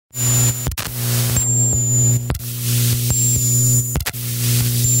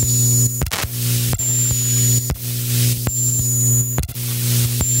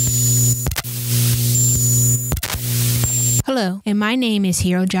My name is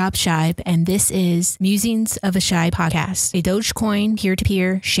Hero Job Shibe, and this is Musings of a Shibe podcast, a Dogecoin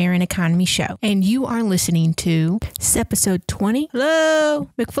peer-to-peer sharing economy show. And you are listening to episode 20.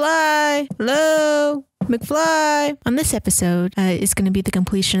 Hello, McFly. Hello, McFly. On this episode is going to be the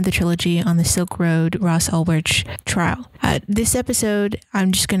completion of the trilogy on the Silk Road Ross Ulbricht trial. This episode,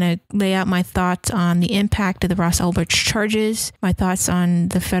 I'm just going to lay out my thoughts on the impact of the Ross Ulbricht charges, my thoughts on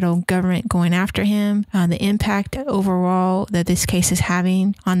the federal government going after him, the impact overall that this case is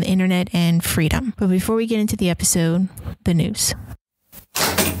having on the internet and freedom. But before we get into the episode, the news.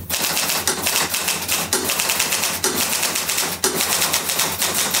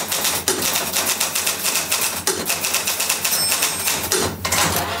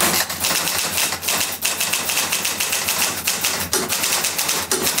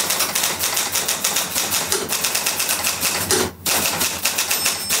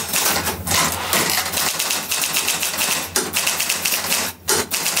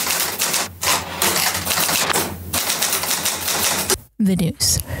 The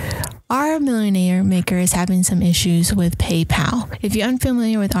news. Our Millionaire Maker is having some issues with PayPal. If you're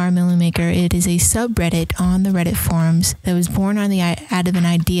unfamiliar with Our Millionaire Maker, it is a subreddit on the Reddit forums that was born out of an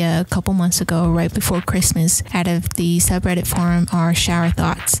idea a couple months ago, right before Christmas, out of the subreddit forum Our Shower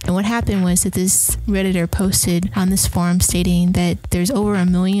Thoughts. And what happened was that this Redditor posted on this forum stating that there's over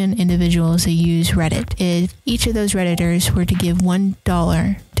 1 million individuals that use Reddit. If each of those Redditors were to give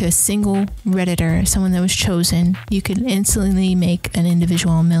 $1 to a single Redditor, someone that was chosen, you could instantly make an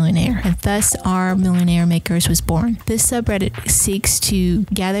individual a millionaire. And thus Our Millionaire Makers was born. This subreddit seeks to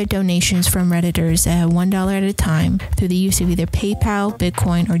gather donations from Redditors at $1 at a time through the use of either PayPal,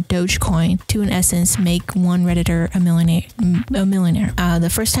 Bitcoin, or Dogecoin to, in essence, make one Redditor a millionaire. The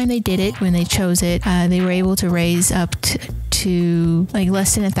first time they did it, when they chose it, they were able to raise up to like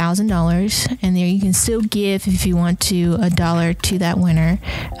less than $1,000, and there you can still give, if you want to, $1 to that winner.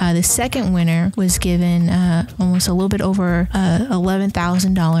 The second winner was given almost a little bit over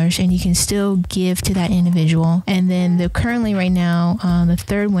 $11,000, and you can still give to that individual. And then currently right now, the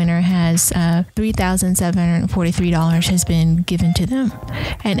third winner has $3,743 has been given to them.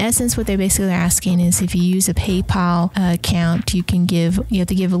 In essence, what they're basically asking is, if you use a PayPal account, you have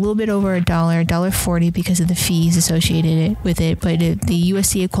to give a little bit over $1.40 because of the fees associated with it, but the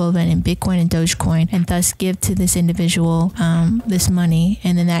USD equivalent in Bitcoin and Dogecoin, and thus give to this individual this money.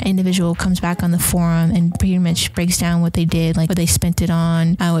 And then that individual comes back on the forum and pretty much breaks down what they did, like what they spent it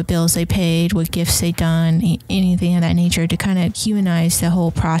on, what bills they paid, what gifts they done, anything of that nature, to kind of humanize the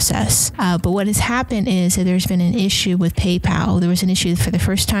whole process. But what has happened is that there's been an issue with PayPal. There was an issue for the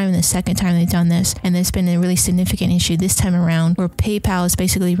first time and the second time they've done this, and there's been a really significant issue this time around where PayPal has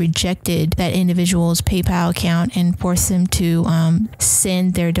basically rejected that individual's PayPal account and forced them to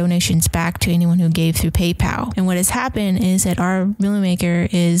send their donations back to anyone who gave through PayPal. And what has happened is that Our Millionaire Maker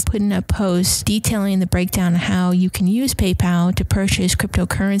is putting up posts detailing the breakdown of how you can use PayPal to purchase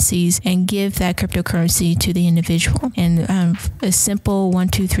cryptocurrencies and give that cryptocurrency to the individual. And a simple 1,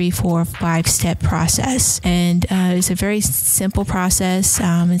 2, 3, 4, 5-step process. And it's a very simple process.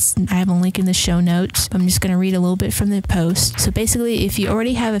 I have a link in the show notes. I'm just going to read a little bit from the post. So basically, if you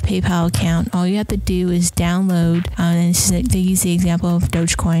already have a PayPal account, all you have to do is download, and they use the example of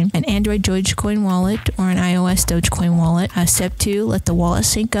Dogecoin, an Android Dogecoin wallet or an iOS Dogecoin wallet. Step 2, let the wallet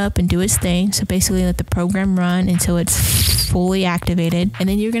sync up and do its thing. So basically let the program run until it's fully activated, and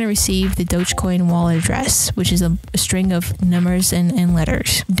then you're going to receive the Dogecoin wallet address, which is a string of numbers and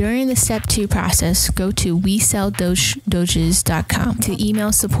letters. During the step 2 process, go to WeSellDoges.com to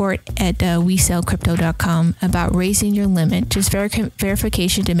email support at WeSellCrypto.com about raising your limit. Just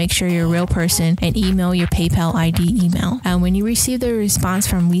verification to make sure you're a real person, and email your PayPal ID email. When you receive the response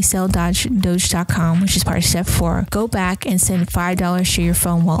from WeSellDoge.com, which is part of step 4, go back and send $5 to your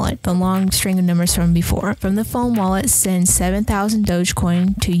phone wallet, the long string of numbers from before. From the phone wallet, send 7,000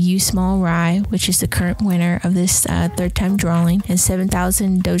 Dogecoin to USmallRye, which is the current winner of this third time drawing, and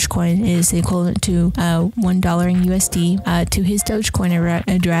 7,000 Dogecoin is the equivalent to $1 in USD to his Dogecoin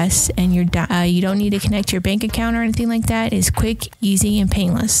address. And you don't need to connect your bank account or anything like that. It's quick, easy, and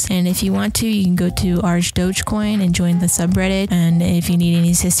painless. And if you want to, you can go to Arch Dogecoin and join the subreddit. And if you need any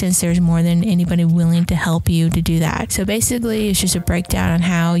assistance, there's more than anybody willing to help you to do that. So basically, it's just a breakdown breakdown on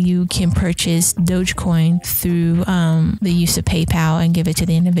how you can purchase Dogecoin through the use of PayPal and give it to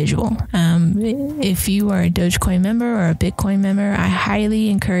the individual. If you are a Dogecoin member or a Bitcoin member, I highly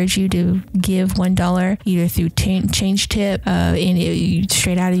encourage you to give $1 either through Change Tip,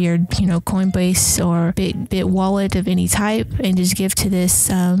 straight out of your Coinbase or Bit wallet of any type, and just give to this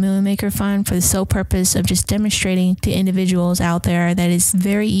Million Maker Fund for the sole purpose of just demonstrating to individuals out there that it's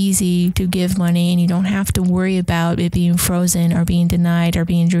very easy to give money, and you don't have to worry about it being frozen or being denied or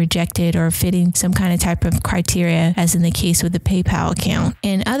being rejected or fitting some kind of type of criteria, as in the case with the PayPal account.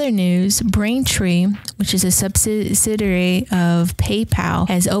 In other news, Braintree, which is a subsidiary of PayPal,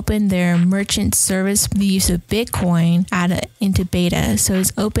 has opened their merchant service, the use of Bitcoin, into beta. So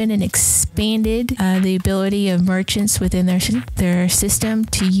it's opened and expanded the ability of merchants within their system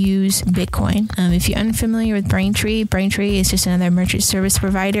to use Bitcoin. If you're unfamiliar with Braintree is just another merchant service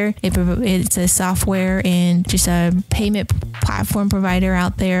provider. It's a software and just a payment platform provider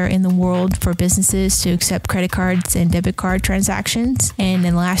out there in the world for businesses to accept credit cards and debit card transactions. And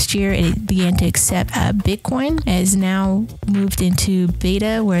then last year it began to accept Bitcoin. It has now moved into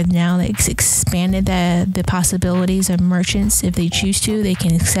beta, where now it's expanded the possibilities of merchants. If they choose to, they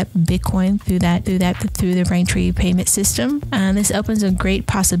can accept Bitcoin through the Braintree payment system. This opens a great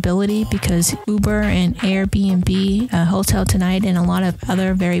possibility because Uber and Airbnb, Hotel Tonight, and a lot of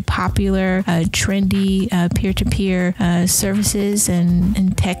other very popular, trendy peer-to-peer services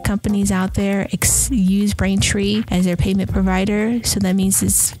and tech companies out there use Braintree as their payment provider. So that means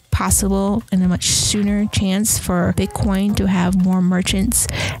it's possible and a much sooner chance for Bitcoin to have more merchants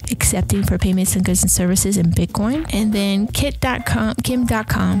accepting for payments and goods and services in Bitcoin. And then Kim.com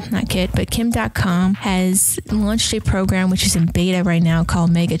has launched a program which is in beta right now called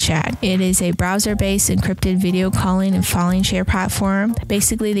Mega Chat. It is a browser-based encrypted video calling and filing share platform.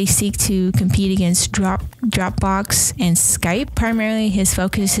 Basically, they seek to compete against Dropbox and Skype. Primarily, his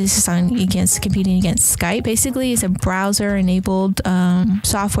focus is competing against Skype. Basically, it's a browser-enabled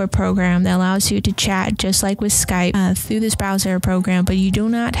software program that allows you to chat just like with Skype through this browser program, but you do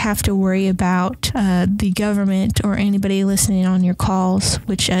not have to worry about the government or anybody listening on your calls,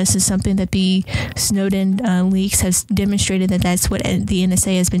 which is something that the Snowden leaks has demonstrated that's what the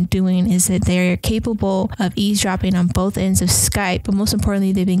NSA has been doing, is that they're capable of eavesdropping on both ends of Skype, but most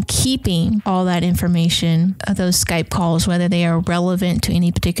importantly, they've been keeping all that information of those Skype calls, whether they are relevant to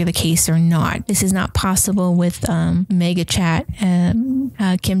any particular case or not. This is not possible with Mega Chat.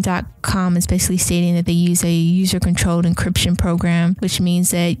 Kim.com is basically stating that they use a user-controlled encryption program, which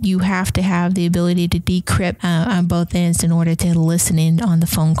means that you have to have the ability to decrypt on both ends in order to listen in on the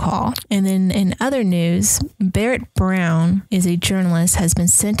phone call. And then in other news, Barrett Brown is a journalist, has been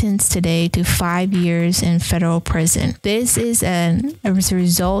sentenced today to 5 years in federal prison. This is as a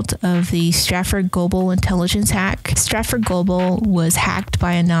result of the Stratford Global intelligence hack. Stratford Global was hacked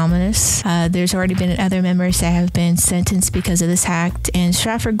by Anonymous. There's already been other members that have been sentenced because of this hack, and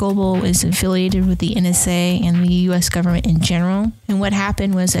Stratford Global is affiliated with the NSA and the U.S. government in general. And what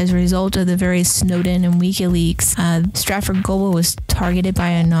happened was, as a result of the various Snowden and WikiLeaks, Stratford Global was targeted by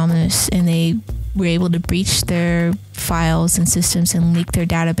Anonymous, and they were able to breach their files and systems and leak their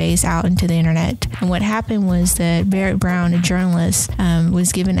database out into the internet. And what happened was that Barrett Brown, a journalist,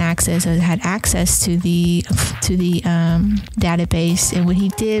 was given access, or had access to the database. And what he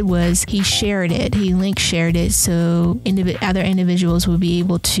did was he shared it. He link shared it so other individuals would be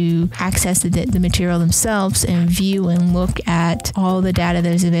able to access the material themselves and view and look at all the data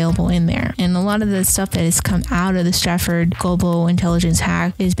that is available in there. And a lot of the stuff that has come out of the Stratford Global intelligence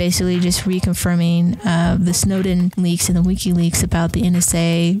hack is basically just reconfirming the Snowden leaks and the WikiLeaks about the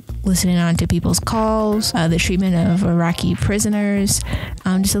NSA listening on to people's calls, the treatment of Iraqi prisoners,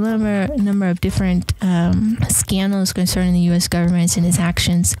 just a number of different scandals concerning the U.S. government and its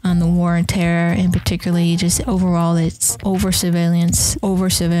actions on the war on terror, and particularly just overall its over surveillance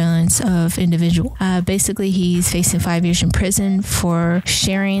of individuals. Basically, he's facing 5 years in prison for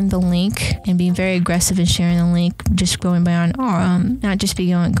sharing the link and being very aggressive in sharing the link, just going beyond, not just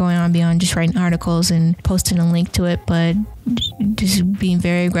going on beyond just writing articles and posting a link to it, but just being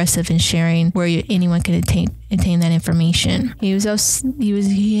very aggressive in sharing where anyone could attain that information. He was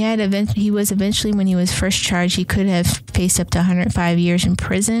eventually, when he was first charged, he could have faced up to 105 years in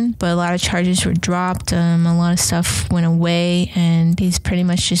prison, but a lot of charges were dropped. A lot of stuff went away, and he's pretty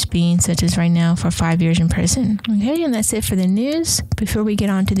much just being sentenced right now for 5 years in prison. Okay, and that's it for the news. Before we get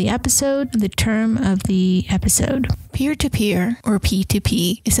on to the episode, the term of the episode. Peer-to-peer, or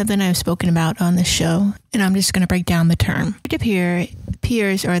P2P, is something I've spoken about on the show, and I'm just going to break down the term. Peer-to-peer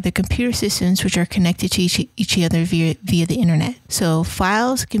peer-to-peers are the computer systems which are connected to each other via the internet. So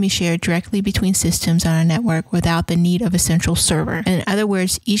files can be shared directly between systems on a network without the need of a central server. In other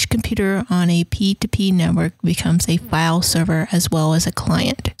words, each computer on a P2P network becomes a file server as well as a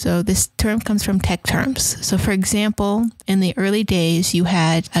client. So this term comes from tech terms. So for example, in the early days, you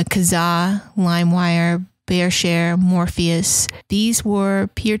had a Kazaa, LimeWire, BearShare, Morpheus. These were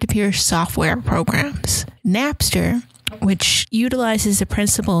peer-to-peer software programs. Napster, which utilizes the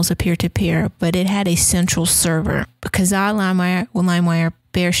principles of peer-to-peer, but it had a central server. Kazaa, LimeWire,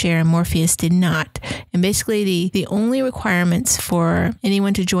 BearShare, and Morpheus did not. And basically, the only requirements for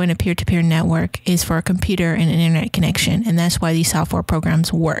anyone to join a peer-to-peer network is for a computer and an internet connection, and that's why these software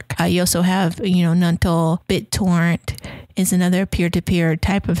programs work. You also have, Nuntal, BitTorrent is another peer-to-peer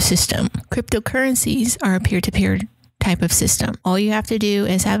type of system. Cryptocurrencies are a peer-to-peer type of system. All you have to do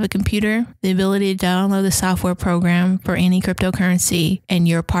is have a computer, the ability to download the software program for any cryptocurrency, and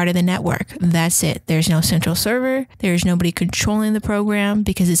you're part of the network. That's it. There's no central server. There's nobody controlling the program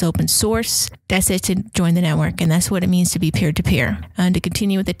because it's open source. That's it to join the network, and that's what it means to be peer-to-peer. To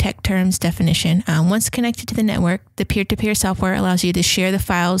continue with the tech terms definition, once connected to the network, the peer-to-peer software allows you to share the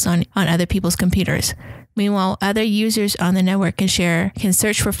files on other people's computers. Meanwhile, other users on the network can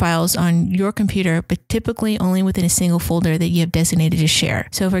search for files on your computer, but typically only within a single folder that you have designated to share.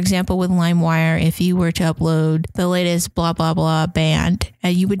 So for example, with LimeWire, if you were to upload the latest blah, blah, blah band,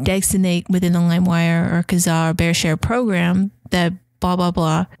 you would designate within the LimeWire or Kazaa or BearShare program that blah, blah,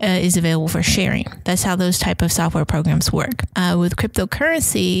 blah is available for sharing. That's how those type of software programs work. With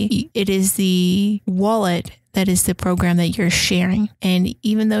cryptocurrency, it is the wallet that is the program that you're sharing. And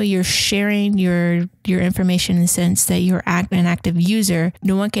even though you're sharing your information in the sense that you're an active user,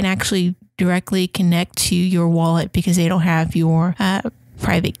 no one can actually directly connect to your wallet because they don't have your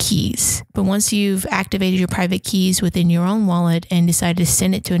private keys. But once you've activated your private keys within your own wallet and decided to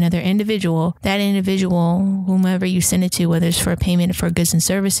send it to another individual, that individual, whomever you send it to, whether it's for a payment for goods and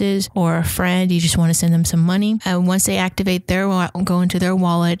services or a friend, you just want to send them some money. Once they activate go into their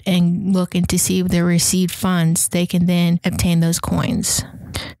wallet and look into see if they received funds, they can then obtain those coins.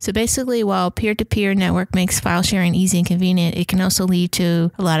 So basically, while peer-to-peer network makes file sharing easy and convenient, it can also lead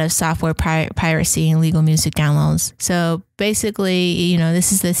to a lot of software piracy and illegal music downloads. So basically,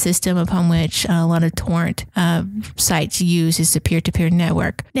 this is the system upon which a lot of torrent sites use is the peer-to-peer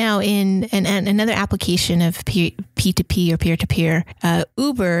network. Now, in another application of P2P or peer-to-peer,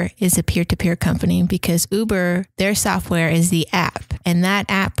 Uber is a peer-to-peer company because Uber, their software is the app, and that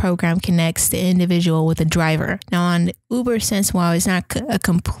app program connects the individual with a driver. Now, on Uber sense, while it's not a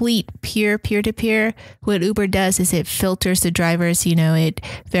complete peer-to-peer, what Uber does is it filters the drivers. It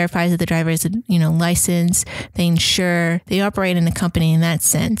verifies that the driver is, licensed, they insure, they operate in a company in that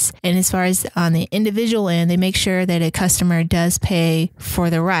sense. And as far as on the individual end, they make sure that a customer does pay for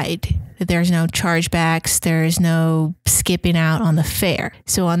the ride, that there's no chargebacks, there's no skipping out on the fare.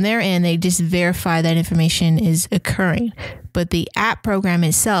 So on their end, they just verify that information is occurring. But the app program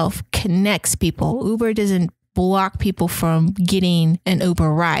itself connects people. Uber doesn't block people from getting an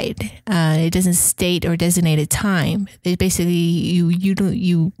Uber ride. It doesn't state or designate a time. It basically,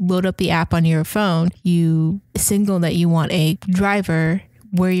 you load up the app on your phone, you signal that you want a driver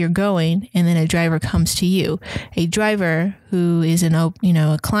where you're going, and then a driver comes to you. A driver who is a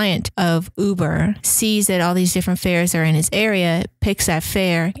client of Uber sees that all these different fares are in his area, picks that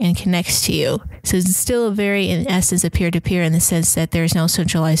fare and connects to you. So it's still in essence, a peer-to-peer in the sense that there's no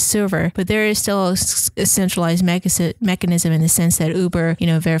centralized server, but there is still a centralized mechanism in the sense that Uber,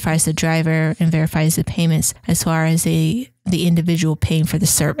 verifies the driver and verifies the payments as far as the individual paying for the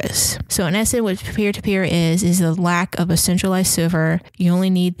service. So in essence, what peer-to-peer is the lack of a centralized server. You only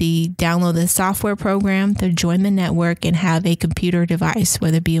need download the software program to join the network and have a computer device,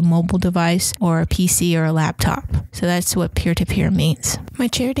 whether it be a mobile device or a PC or a laptop. So that's what peer-to-peer means. My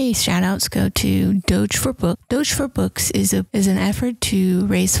charity shout outs go to Doge for Books. Doge for Books is an effort to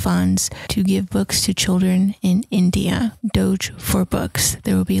raise funds to give books to children in India. Doge for Books.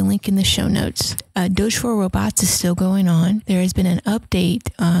 There will be a link in the show notes. Doge for Robots is still going on. There has been an update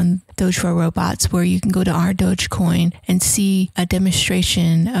on Doge for Robots where you can go to our Dogecoin and see a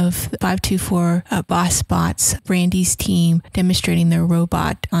demonstration of 524 Boss Bots, Brandy's team, demonstrating their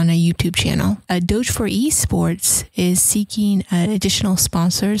robot on a YouTube channel. Doge for Esports is seeking additional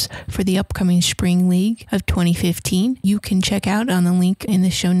sponsors for the upcoming Spring League of 2015. You can check out on the link in the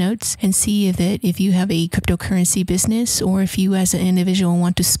show notes and see if you have a cryptocurrency business or if you as an individual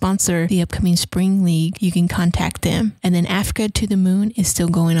want to sponsor the upcoming Spring League, you can contact them. And then Africa to the Moon is still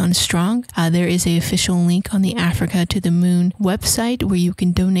going on strong. There is an official link on the Africa to the Moon website where you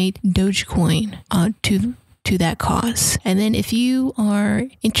can donate Dogecoin to to that cause. And then if you are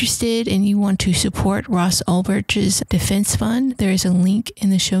interested and you want to support Ross Ulbricht's defense fund, there is a link in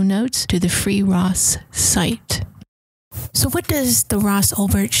the show notes to the Free Ross site. So what does the Ross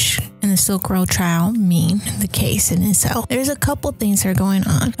Ulbricht and the Silk Road trial mean, the case in itself? There's a couple things that are going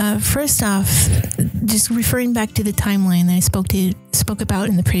on. First off, just referring back to the timeline that I spoke about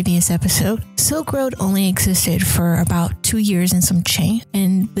in the previous episode, Silk Road only existed for about 2 years and some change.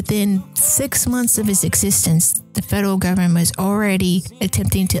 And within 6 months of its existence, the federal government was already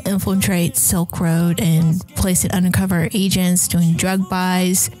attempting to infiltrate Silk Road and place it undercover agents, doing drug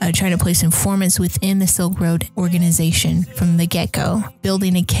buys, trying to place informants within the Silk Road organization from the get-go,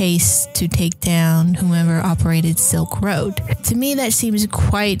 building a case to take down whomever operated Silk Road. To me, that seems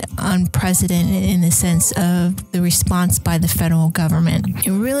quite unprecedented in the sense of the response by the federal government.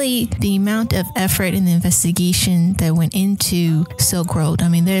 And really, the amount of effort in the investigation that went into Silk Road, I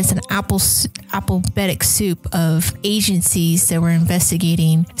mean, there's an alphabetic soup of agencies that were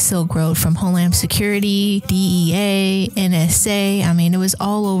investigating Silk Road, from Homeland Security, DEA, NSA. I mean, it was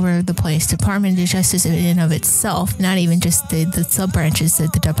all over the place. Department of Justice in and of itself, not even just the sub-branches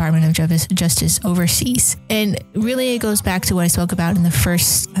that the Department of Justice oversees. And really, it goes back to what I spoke about in the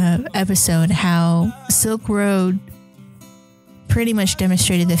first episode, how Silk Road pretty much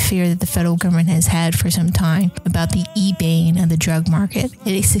demonstrated the fear that the federal government has had for some time about the eBaying of the drug market.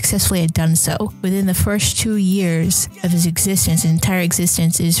 It successfully had done so. Within the first 2 years of its existence, its entire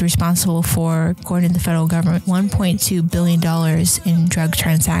existence is responsible for, according to the federal government, $1.2 billion in drug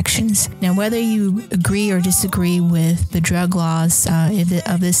transactions. Now, whether you agree or disagree with the drug laws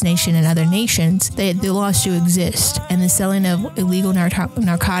of this nation and other nations, the laws do exist. And the selling of illegal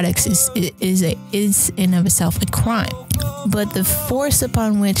narcotics is in of itself a crime. But the force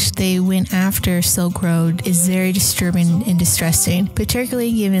upon which they went after Silk Road is very disturbing and distressing,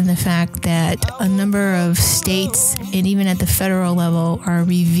 particularly given the fact that a number of states and even at the federal level are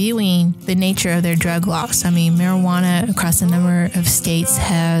reviewing the nature of their drug laws. I mean, marijuana across a number of states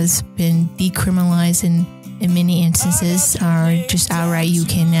has been decriminalized in many instances, are just outright you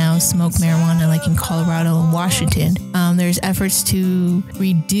can now smoke marijuana, like in Colorado and Washington. There's efforts to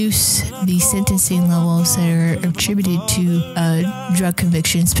reduce the sentencing levels that are attributed to drug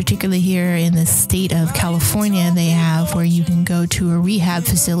convictions, particularly here in the state of California. They have where you can go to a rehab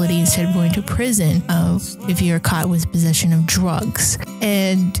facility instead of going to prison if you're caught with possession of drugs.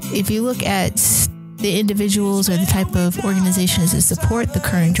 And if you look at the individuals or the type of organizations that support the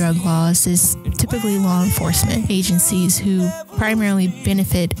current drug laws, is typically law enforcement agencies who primarily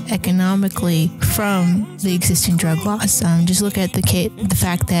benefit economically from the existing drug laws. Just look at the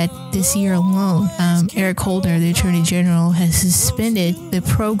fact that this year alone, Eric Holder, the Attorney General, has suspended the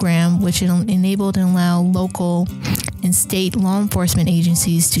program which enabled and allowed local and state law enforcement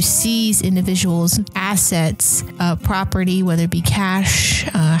agencies to seize individuals' assets, property, whether it be cash,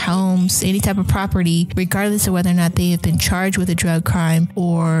 homes, any type of property, regardless of whether or not they have been charged with a drug crime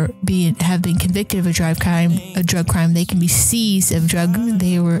or have been convicted of a drug crime. They can be seized if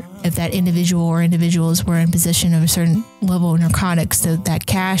that individual or individuals were in possession of a certain level of narcotics. So that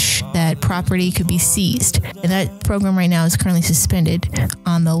cash, that property could be seized. And that program right now is currently suspended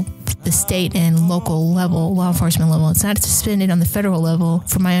on the state and local level, law enforcement level. It's not suspended on the federal level.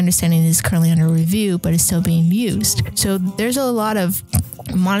 From my understanding, it is currently under review, but it's still being used. So there's a lot of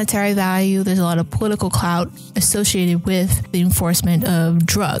monetary value, there's a lot of political clout associated with the enforcement of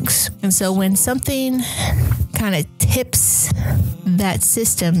drugs. And so when something kind of tips that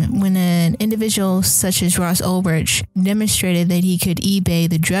system, when an individual such as Ross Ulbricht demonstrated that he could eBay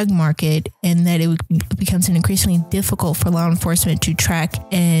the drug market and that it becomes increasingly difficult for law enforcement to track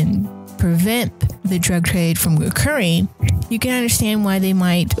and prevent the drug trade from occurring, you can understand why they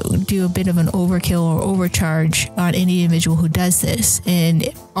might do a bit of an overkill or overcharge on any individual who does this. And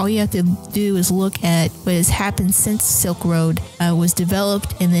all you have to do is look at what has happened since Silk Road was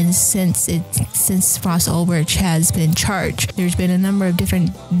developed, and then since Ross Ulbricht has been charged. There's been a number of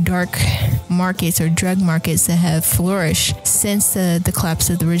different dark markets or drug markets that have flourished since the collapse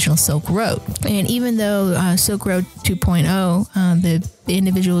of the original Silk Road. And even though Silk Road 2.0, the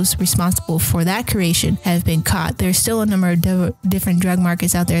individuals responsible for that creation have been caught, there's still a number of different drug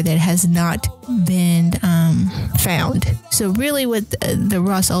markets out there that has not been found. So really what the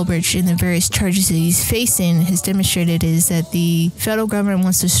Ross Ulbricht and the various charges that he's facing has demonstrated is that the federal government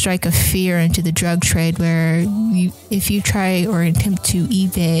wants to strike a fear into the drug trade, where if you try or attempt to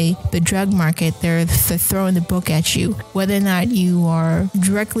eBay the drug market, they're throwing the book at you. Whether or not you are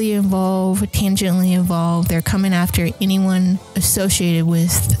directly involved, tangentially involved, they're coming after anyone associated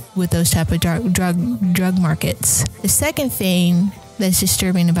with those type of drug markets. The second thing that's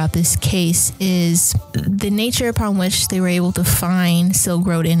disturbing about this case is the nature upon which they were able to find Silk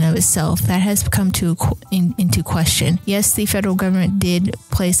Road in and of itself. That has come into question. Yes, the federal government did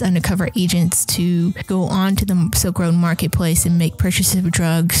place undercover agents to go onto the Silk Road marketplace and make purchases of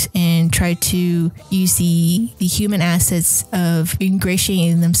drugs and try to use the human assets of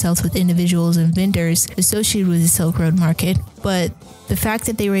ingratiating themselves with individuals and vendors associated with the Silk Road market. But the fact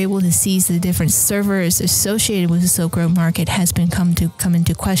that they were able to seize the different servers associated with the Silk Road market has been come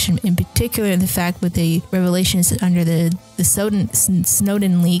into question, in particular the fact with the revelations under the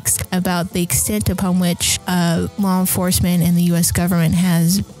Snowden leaks about the extent upon which law enforcement and the U.S. government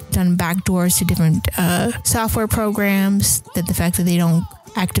has done backdoors to different software programs, that the fact that they don't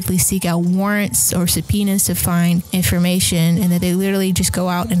actively seek out warrants or subpoenas to find information, and that they literally just go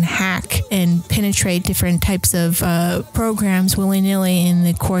out and hack and penetrate different types of programs willy-nilly in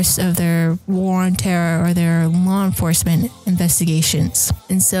the course of their war on terror or their law enforcement investigations.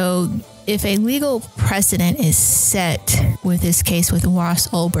 And so if a legal precedent is set with this case with Ross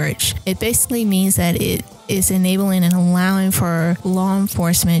Ulbricht, it basically means that it is enabling and allowing for law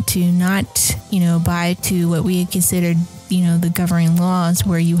enforcement to not, buy to what we considered, the governing laws,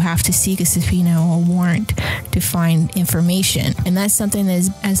 where you have to seek a subpoena or a warrant to find information. And that's something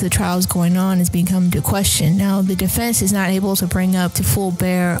that, as the trial is going on, is become to question. Now, the defense is not able to bring up to full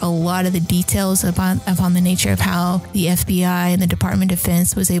bear a lot of the details upon the nature of how the FBI and the Department of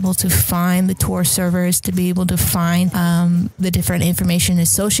Defense was able to find the Tor servers, to be able to find the different information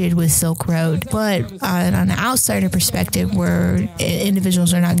associated with Silk Road. But on an outsider perspective, where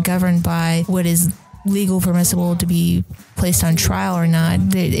individuals are not governed by what is legal permissible to be placed on trial or not,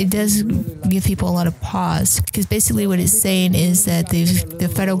 it does give people a lot of pause, because basically what it's saying is that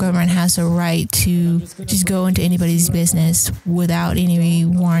the federal government has a right to just go into anybody's business without any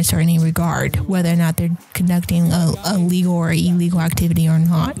warrants or any regard, whether or not they're conducting a legal or illegal activity or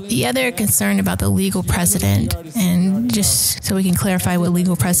not. The other concern about the legal precedent, and just so we can clarify what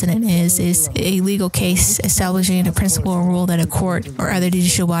legal precedent is a legal case establishing a principle or rule that a court or other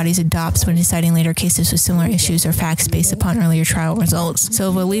judicial bodies adopts when deciding later cases with similar issues or facts based upon earlier trial results. So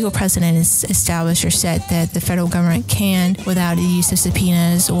if a legal precedent is established or set that the federal government can, without the use of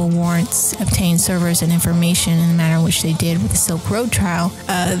subpoenas or warrants, obtain servers and information in the manner in which they did with the Silk Road trial,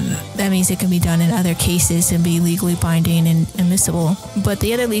 that means it can be done in other cases and be legally binding and admissible. But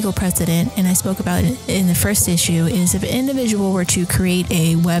the other legal precedent, and I spoke about it in the first issue, is if an individual were to create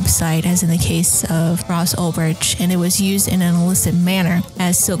a website, as in the case of Ross Ulbricht, and it was used in an illicit manner,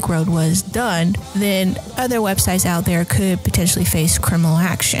 as Silk Road was done, then other websites out there could potentially face criminal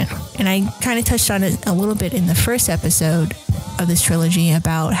action. And I kind of touched on it a little bit in the first episode of this trilogy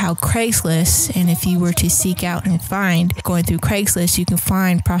about how Craigslist, and if you were to seek out and find, going through Craigslist, you can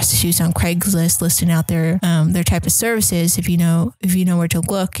find prostitutes on Craigslist listing out their type of services if you know where to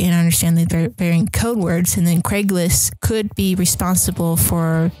look and understand the varying code words. And then Craigslist could be responsible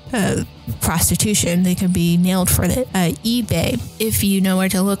for prostitution. They could be nailed for it. eBay, if you know where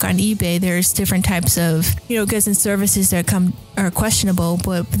to look on eBay, there's different types of goods and services that are questionable,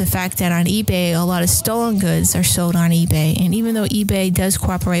 but the fact that on eBay a lot of stolen goods are sold on eBay, and even though eBay does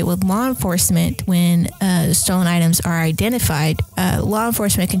cooperate with law enforcement when stolen items are identified, law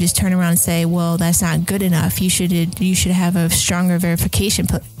enforcement can just turn around and say, well, that's not good enough. You should have a stronger verification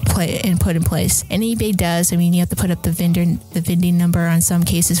put in place. And eBay does. I mean, you have to put up the vending number on some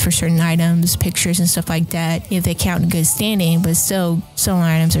cases for certain items, pictures and stuff like that, if they count in good standing, but still stolen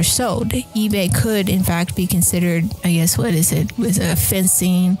items are sold. eBay could in fact be considered, I guess, what is it, was a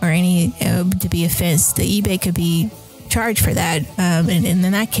fencing or any to be offense. The eBay could be charged for that, and in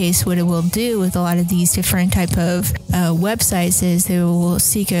that case, what it will do with a lot of these different type of websites is they will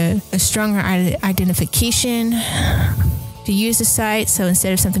seek a stronger identification to use the site. So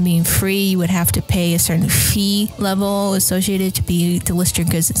instead of something being free, you would have to pay a certain fee level associated to list your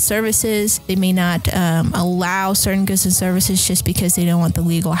goods and services. They may not allow certain goods and services just because they don't want the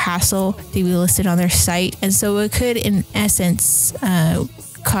legal hassle to be listed on their site. And so it could, in essence,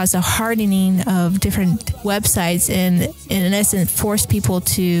 cause a hardening of different websites and in essence force people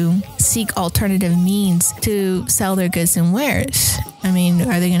to seek alternative means to sell their goods and wares. I mean,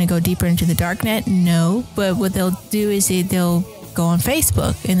 are they going to go deeper into the darknet? No. But what they'll do is they'll go on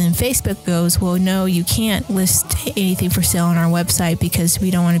Facebook, and then Facebook goes, well, no, you can't list anything for sale on our website because we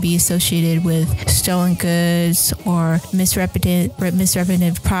don't want to be associated with stolen goods or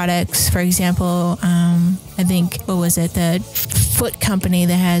misrepresentative products. For example, I think, what was it, the foot company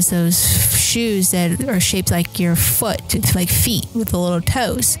that has those shoes that are shaped like your foot, it's like feet with the little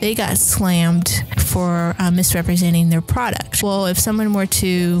toes. They got slammed for misrepresenting their product. Well, if someone were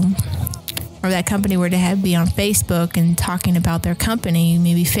to or that company were to be on Facebook and talking about their company,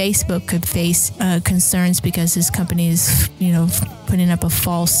 maybe Facebook could face concerns because this company is, putting up a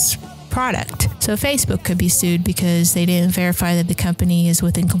false product. So Facebook could be sued because they didn't verify that the company is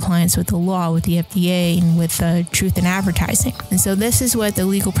within compliance with the law, with the FDA, and with truth in advertising. And so this is what the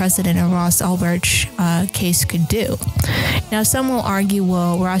legal precedent of Ross Ulbricht case could do. Now, some will argue,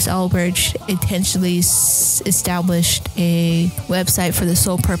 well, Ross Ulbricht intentionally established a website for the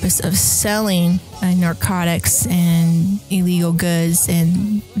sole purpose of selling narcotics and illegal goods,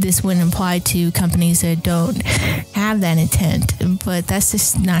 and this wouldn't apply to companies that don't have that intent. But that's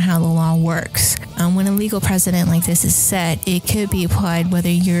just not how the law works. When a legal precedent like this is set, it could be applied whether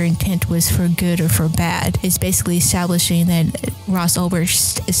your intent was for good or for bad. It's basically establishing that Ross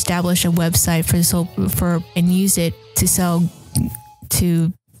Ulbricht established a website and use it to sell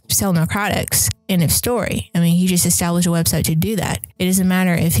narcotics. End of story. I mean, he just established a website to do that. It doesn't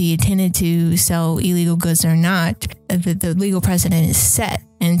matter if he intended to sell illegal goods or not. The legal precedent is set.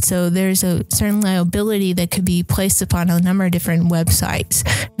 And so there's a certain liability that could be placed upon a number of different websites,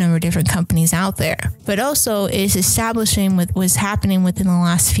 a number of different companies out there. But also it's establishing what was happening within the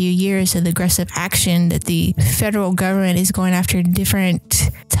last few years of the aggressive action that the federal government is going after different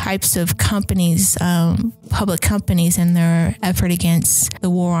types of companies, public companies, in their effort against the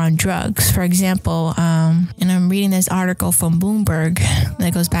war on drugs. For example, and I'm reading this article from Bloomberg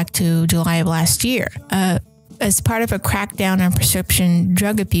that goes back to July of last year. As part of a crackdown on prescription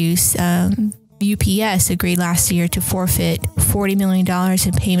drug abuse, UPS agreed last year to forfeit $40 million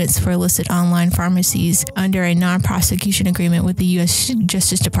in payments for illicit online pharmacies under a non-prosecution agreement with the U.S.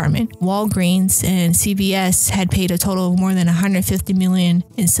 Justice Department. Walgreens and CVS had paid a total of more than $150 million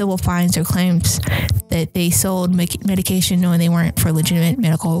in civil fines or claims that they sold medication knowing they weren't for legitimate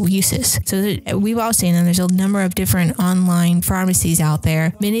medical uses. So we've all seen them. There's a number of different online pharmacies out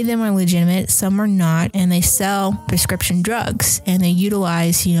there. Many of them are legitimate, some are not, and they sell prescription drugs, and they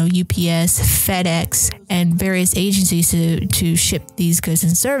utilize, UPS, FedEx, and various agencies to ship these goods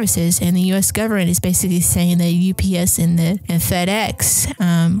and services. And the U.S. government is basically saying that UPS and FedEx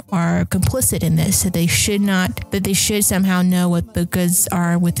are complicit in this. That they should somehow know what the goods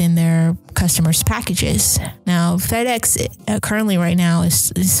are within their customers' packages. Now, FedEx currently right now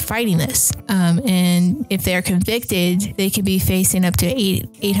is fighting this. And if they're convicted, they could be facing up to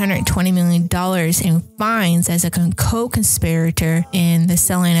 $820 million in fines as a co-conspirator in the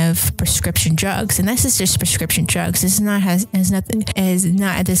selling of prescription drugs. And this is just prescription drugs. This is not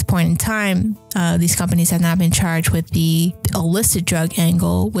at this point in time. These companies have not been charged with the illicit drug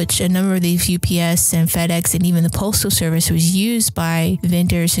angle, which a number of these UPS and FedEx and even the Postal Service was used by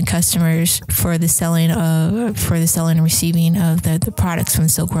vendors and customers for the selling and receiving of the products from the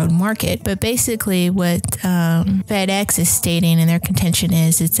Silk Road market. But basically, what FedEx is stating in their contention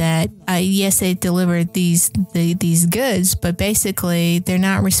is that yes, they delivered these goods, but basically they're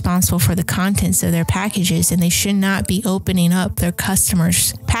not responsible for the contents of their packages, and they should not be opening up their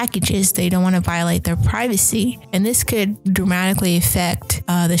customers' packages. They don't want to violate their privacy, and this could dramatically affect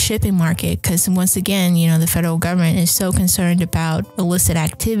the shipping market, because once again, the federal government is so concerned about illicit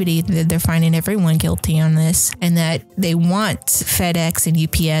activity that they're finding everyone guilty on this, and that they want FedEx and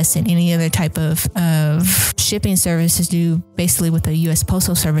UPS and any other type of shipping services to do basically what the U.S.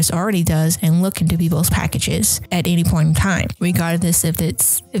 Postal Service already does and look into people's packages at any point in time, regardless if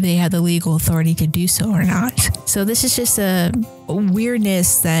they have the legal authority to do so or not. So this is just a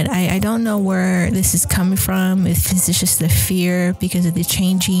weirdness that I don't know where this is coming from, if this is just the fear because of the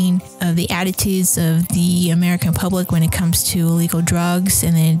changing of the attitudes of the American public when it comes to illegal drugs,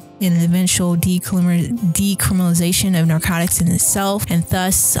 and then an eventual decriminalization of narcotics in itself, and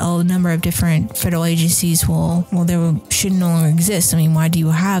thus a number of different federal agencies should no longer exist. I mean, why do you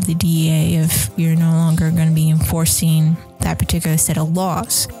have the DEA if you're no longer going to be enforcing that particular set of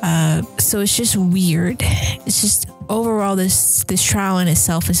laws? So it's just weird. It's just overall, this trial in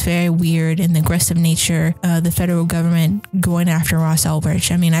itself is very weird, and the aggressive nature of the federal government going after Ross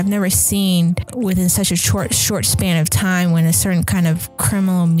Ulbricht. I mean, I've never seen within such a short span of time when a certain kind of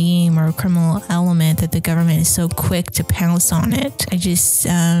criminal meme or criminal element that the government is so quick to pounce on it. I just,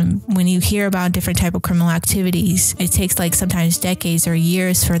 when you hear about different type of criminal activities, it takes sometimes decades or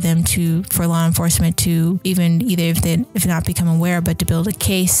years for law enforcement to if not become aware, but to build a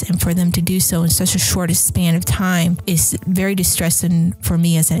case, and for them to do so in such a short span of time is very distressing for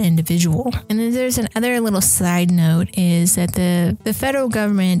me as an individual. And then there's another little side note is that the federal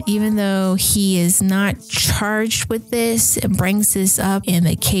government, even though he is not charged with this, brings this up in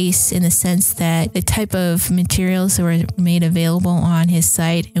the case in the sense that the type of materials that were made available on his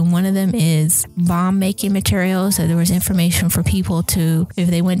site, and one of them is bomb making materials. So there was information for people to, if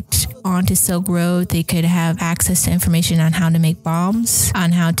they went onto Silk Road, they could have access to information on how to make bombs,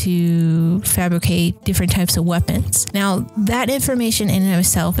 on how to fabricate different types of weapons. Now, that information in and of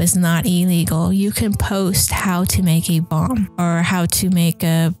itself is not illegal. You can post how to make a bomb or how to make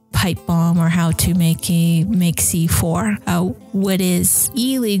a pipe bomb or how to make C4. What is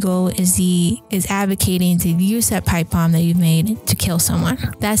illegal is advocating to use that pipe bomb that you've made to kill someone.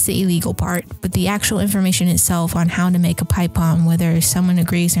 That's the illegal part. But the actual information itself on how to make a pipe bomb, whether someone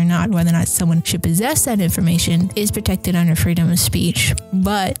agrees or not, whether or not someone should possess that information, is protected under freedom of speech.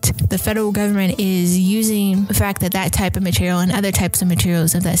 But the federal government is using the fact that that type of material and other types of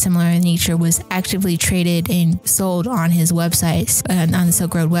materials of that similar nature was actively traded and sold on his websites, on the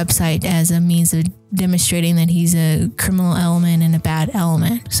Silk Road website, as a means of demonstrating that he's a criminal element and a bad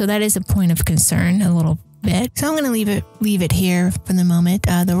element. So that is a point of concern a little bit. So I'm going to leave it here for the moment.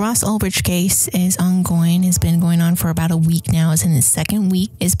 The Ross Ulbricht case is ongoing. It's been going on for about a week now. It's in its second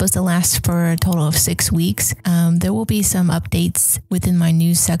week. It's supposed to last for a total of 6 weeks. There will be some updates within my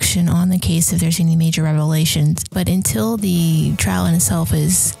news section on the case if there's any major revelations. But until the trial in itself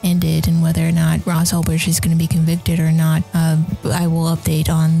is ended and whether or not Ross Ulbricht is going to be convicted or not, I will update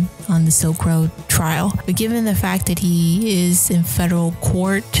on the Silk Road trial. But given the fact that he is in federal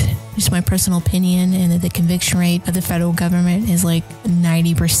court, just my personal opinion, and that the conviction rate of the federal government is like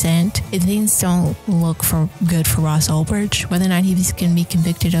 90%, things don't look good for Ross Ulbricht. Whether or not he's going to be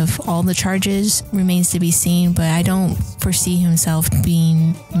convicted of all the charges remains to be seen, but I don't foresee himself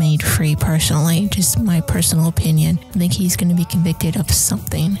being made free personally. Just my personal opinion. I think he's going to be convicted of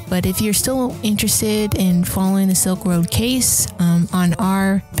something. But if you're still interested in following the Silk Road case, on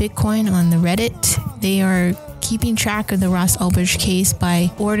our Bitcoin on the Reddit, they are keeping track of the Ross Ulbricht case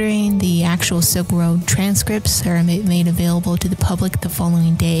by ordering the actual Silk Road transcripts that are made available to the public the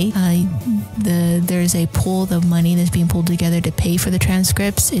following day. There's a pool of money that's being pulled together to pay for the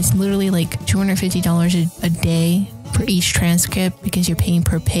transcripts. It's literally like $250 a day for each transcript because you're paying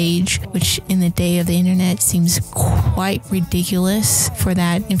per page, which in the day of the internet seems quite ridiculous. For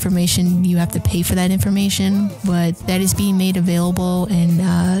that information, you have to pay for that information, but that is being made available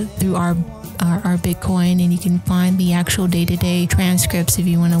and through our Bitcoin, and you can find the actual day-to-day transcripts if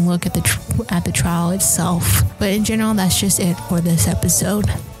you want to look at the trial itself. But in general, that's just it for this episode.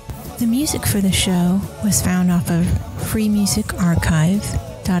 The music for the show was found off of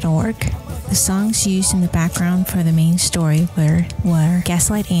freemusicarchive.org. The songs used in the background for the main story were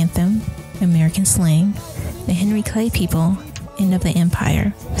Gaslight Anthem, American Slang, The Henry Clay People, End of the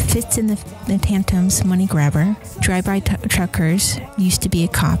Empire, Fits in the Tantrums, Money Grabber, Drive-By Truckers, Used to Be a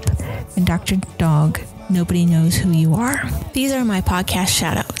Cop, and Dr. Dog, Nobody Knows Who You Are. These are my podcast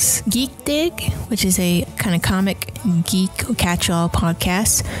shoutouts. Geek Dig, which is a kind of comic geek catch-all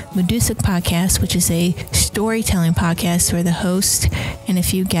podcast. Medusa Podcast, which is a storytelling podcast where the host and a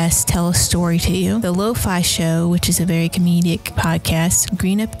few guests tell a story to you. The Lo-Fi Show, which is a very comedic podcast.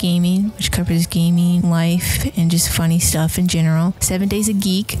 Green Up Gaming, which covers gaming, life, and just funny stuff in general. 7 Days a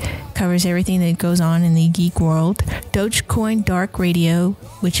Geek covers everything that goes on in the geek world. Dogecoin Dark Radio,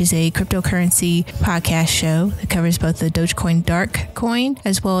 which is a cryptocurrency podcast show that covers both the Dogecoin Dark coin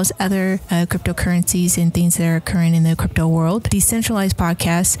as well as other cryptocurrencies and things that are occurring in the crypto world. Decentralized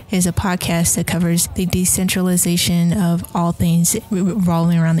Podcast is a podcast that covers the decentralization of all things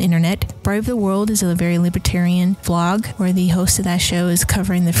revolving around the internet. Brave the World is a very libertarian vlog where the host of that show is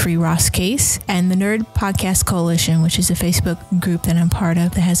covering the Free Ross case. And the Nerd Podcast Coalition, which is a Facebook group that I'm part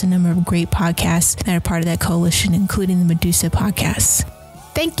of that has a number of great podcasts that are part of that coalition, including the Medusa Podcast.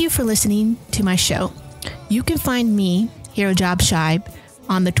 Thank you for listening to my show. You can find me, Hero Job Shibe,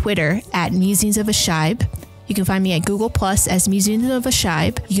 on the Twitter at Musings of a Shibe. You can find me at Google Plus as Musings of a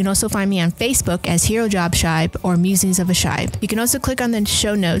Shibe. You can also find me on Facebook as Hero Job Shibe or Musings of a Shibe. You can also click on the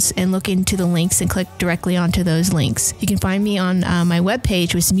show notes and look into the links and click directly onto those links. You can find me on my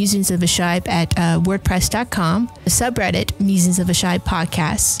webpage, which is Musings of a Shibe at wordpress.com, the subreddit Musings of a Shibe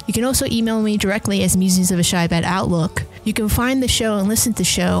podcast. You can also email me directly as Musings of a Shibe at Outlook. You can find the show and listen to the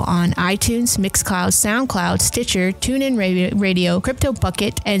show on iTunes, Mixcloud, SoundCloud, Stitcher, TuneIn Radio,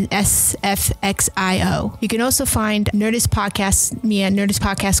 CryptoBucket, and SFXIO. You can also find Nerdist Podcast, me at Nerdist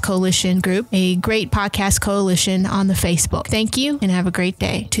Podcast Coalition group, a great podcast coalition on the Facebook. Thank you and have a great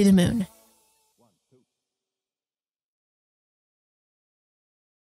day. To the moon.